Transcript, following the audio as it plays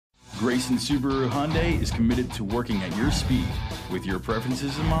Grayson Subaru Hyundai is committed to working at your speed, with your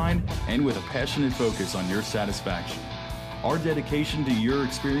preferences in mind, and with a passionate focus on your satisfaction. Our dedication to your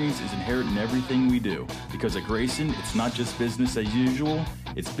experience is inherent in everything we do, because at Grayson, it's not just business as usual,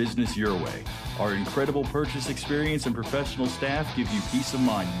 it's business your way. Our incredible purchase experience and professional staff give you peace of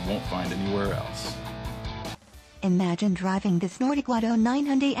mind you won't find anywhere else. Imagine driving this Nordic Auto 9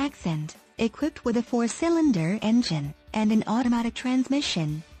 Hyundai Accent, equipped with a 4-cylinder engine and an automatic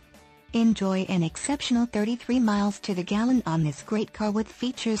transmission. Enjoy an exceptional 33 miles to the gallon on this great car with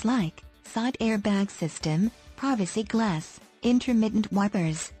features like side airbag system, privacy glass, intermittent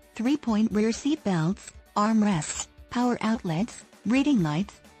wipers, 3-point rear seat belts, armrests, power outlets, reading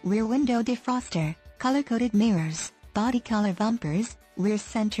lights, rear window defroster, color-coded mirrors, body color bumpers, rear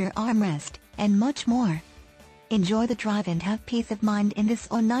center armrest, and much more. Enjoy the drive and have peace of mind in this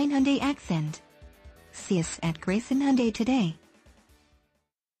 09 Hyundai Accent. See us at Grayson Hyundai today.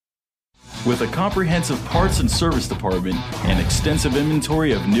 With a comprehensive parts and service department, an extensive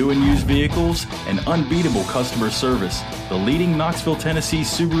inventory of new and used vehicles, and unbeatable customer service, the leading Knoxville, Tennessee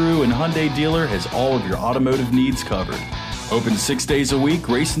Subaru and Hyundai dealer has all of your automotive needs covered. Open 6 days a week,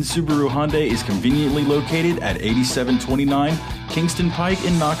 Grayson Subaru Hyundai is conveniently located at 8729 Kingston Pike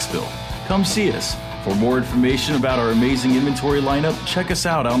in Knoxville. Come see us. For more information about our amazing inventory lineup, check us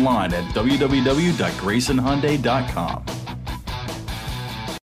out online at www.graysonhyundai.com.